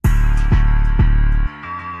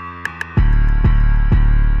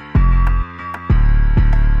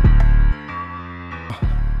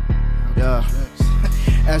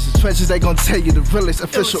expansions, they gon' tell you the realest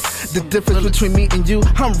official. The difference between me and you,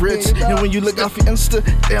 I'm rich. And when you look off your Insta,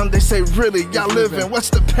 damn, they say, really, y'all living.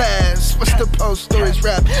 What's the past? What's the post stories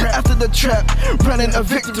rap? After the trap, running a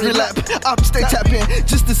victory lap. Up, stay tapping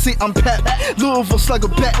just to see I'm pat. Louisville slug a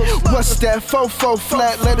bat. What's that? Fofo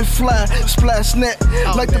flat, let it fly. Splash net,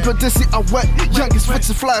 like the Badissi, I wet. Youngest rich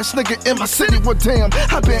and flash nigga in my city. Well, damn,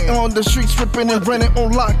 I been on the streets ripping and running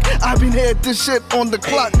on lock. I been had this shit on the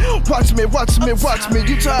clock. Watch me, watch me, watch me.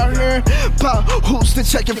 You tired hearing about who's to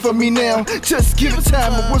checking for me now? Just give it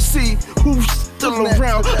time and we'll see who's still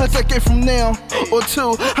around. A decade from now or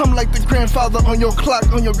two, I'm like the grandfather on your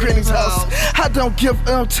clock on your granny's house. I don't give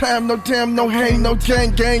no time, no damn, no hang, no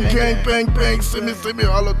gang, gang, gang, bang, bang. See me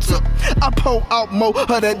all the time. I pull out more of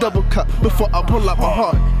that double cup before I pull out my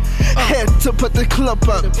heart. Had to put the club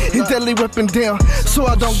up and deadly weapon down so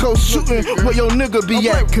I don't go shooting where your nigga be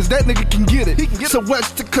at, cause that nigga can get it. So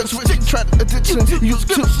what's the cuts when you try to addiction? Use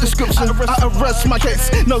two description, I arrest my case.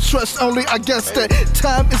 No stress, only I guess that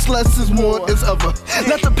time is less is more is ever.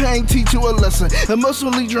 Let the pain teach you a lesson.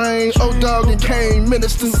 Emotionally drained, old dog and cane,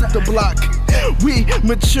 ministers the block. We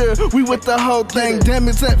mature, we with the whole thing. Damn,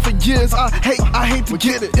 it's that for years. I hate to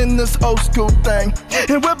get it in this old school thing.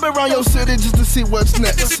 And whip around your city just to see what's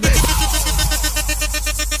next.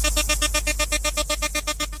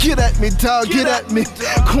 Get at me, dog, get at me.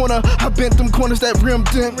 Corner, I bent them corners that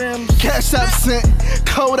rimmed in. Cash out sent,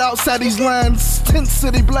 cold outside these lines. Tent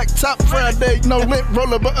City, Black Top Friday. No lint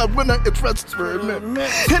roller, but a winner, it's experiment.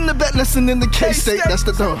 In the back, listen in the K-State, that's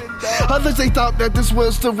the door. Others, they thought that this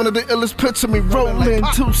was still one of the illest. Picture me rolling,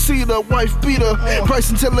 two-seater, wife beater.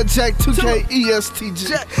 Bryson Tiller, Jack, 2K,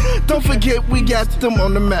 ESTG. Don't forget, we got them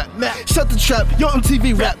on the map. Shut the trap, yo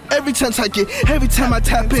MTV rap. Every chance I get, every time I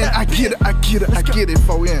tap in, I get it, I get it, I get it,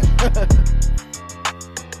 for in.